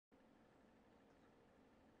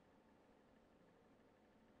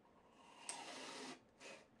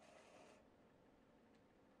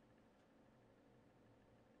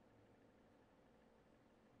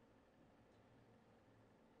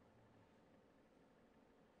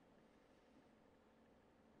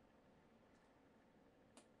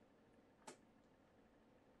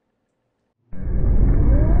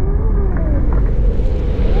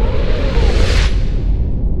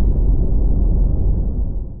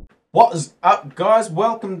What is up, guys?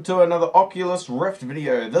 Welcome to another Oculus Rift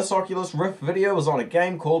video. This Oculus Rift video is on a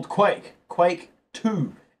game called Quake. Quake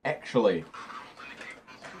 2, actually.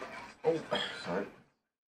 Oh, sorry.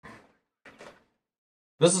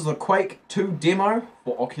 This is the Quake 2 demo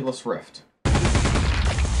for Oculus Rift.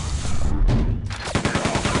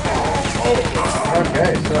 Oh,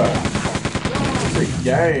 okay, so it's a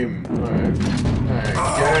game.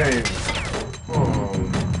 Game.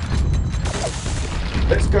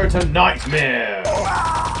 Let's go to Nightmare!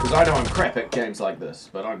 Because I know I'm crap at games like this,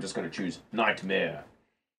 but I'm just going to choose Nightmare.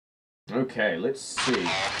 Okay, let's see.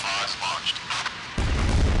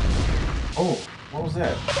 Oh, what was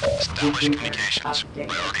that? Establishing communications.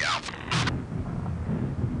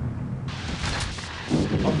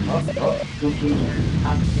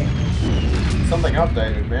 Something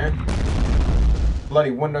updated, man.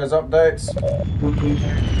 Bloody Windows updates.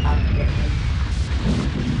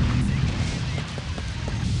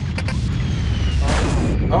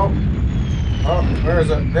 Oh, where is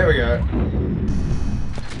it? There we go.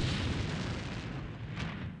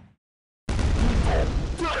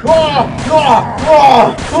 Oh,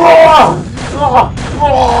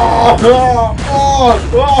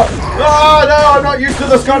 no, I'm not used to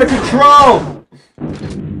this kind of control.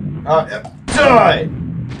 Die!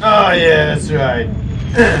 Oh, yeah, that's right.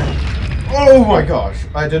 Oh my gosh,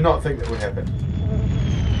 I did not think that would happen.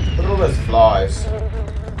 Look at all those flies.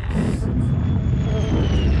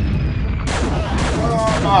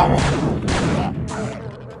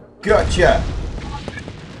 Gotcha!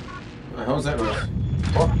 What the hell is that noise?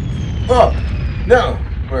 What? Oh! No!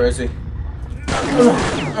 Where is he?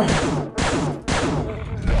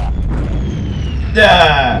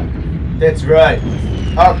 Yeah! That's right!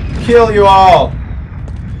 I'll kill you all!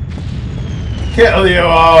 Kill you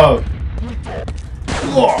all!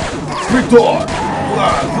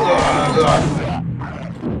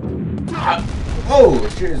 Oh,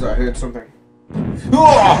 jeez, I heard something.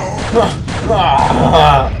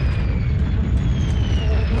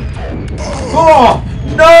 Oh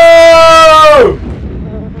no!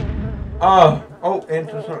 Oh,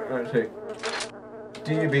 interesting. Let's see.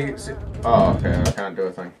 DB. Oh, okay. I can't do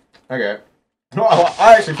a thing. Okay. No,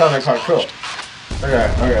 I actually found that kind of cool. Okay.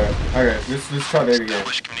 Let's try that again.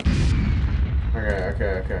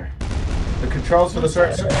 Okay. The controls for the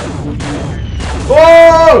search.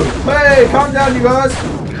 Whoa! Hey, calm down, you guys.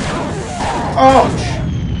 Ouch!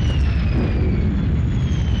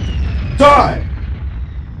 Die!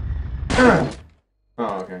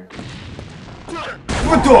 Oh, okay.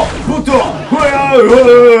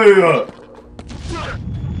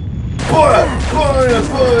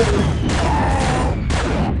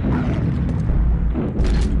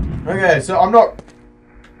 Okay, so I'm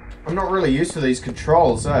not really used to these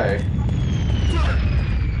controls, eh?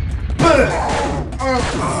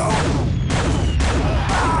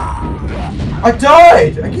 I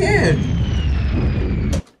died again.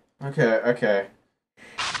 Okay.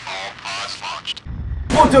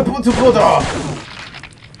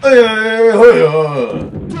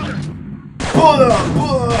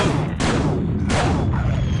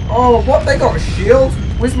 Oh, what? They got a shield?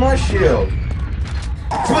 Where's my shield?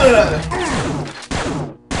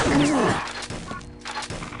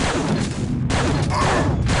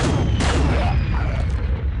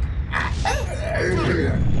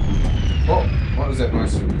 Oh, what was that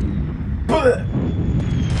noise?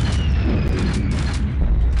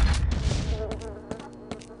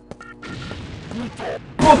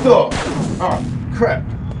 Puto! Oh, crap.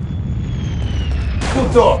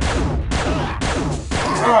 Puto!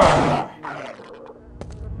 Ah!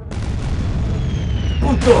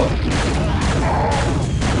 Puto!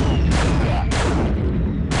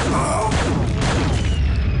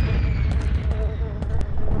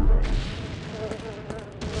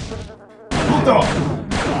 Puto!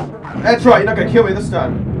 That's right, you're not gonna kill me this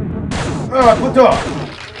time. Ah, puto!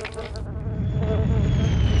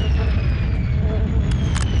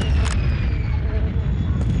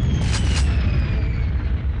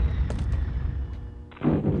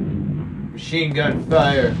 Machine gun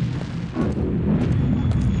fire.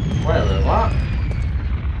 Wait a minute, what?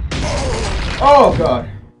 Oh god.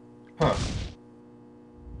 Huh.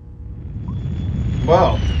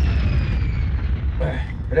 Well.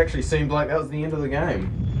 It actually seemed like that was the end of the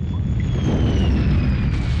game.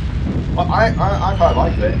 I quite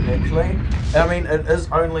like that, actually. I mean, it is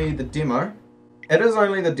only the demo.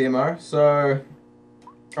 So...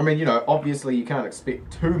 I mean, you know, obviously you can't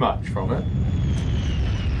expect too much from it.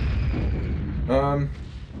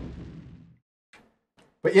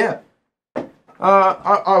 But yeah,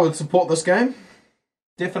 I would support this game.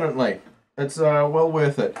 Definitely. It's well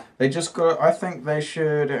worth it. They just got. I think they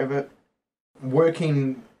should have it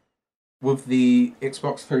working with the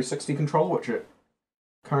Xbox 360 controller, which it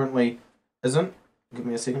currently isn't. Give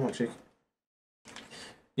me a second, I'll check.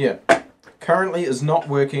 Yeah, currently is not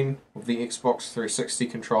working with the Xbox 360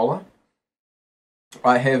 controller.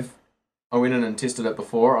 I went in and tested it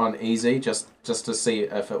before on easy just to see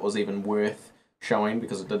if it was even worth showing,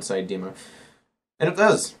 because it did say demo. And it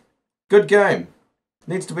is. Good game.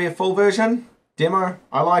 Needs to be a full version. Demo,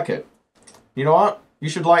 I like it. You know what? You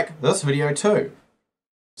should like this video too.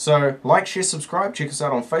 So, like, share, subscribe. Check us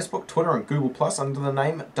out on Facebook, Twitter, and Google Plus under the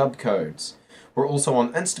name Dubcodes. We're also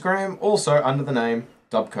on Instagram, also under the name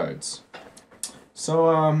Dubcodes. So,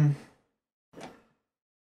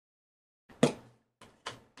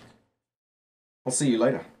 I'll see you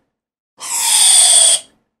later.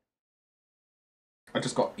 I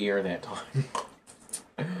just got air that time.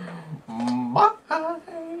 Bye.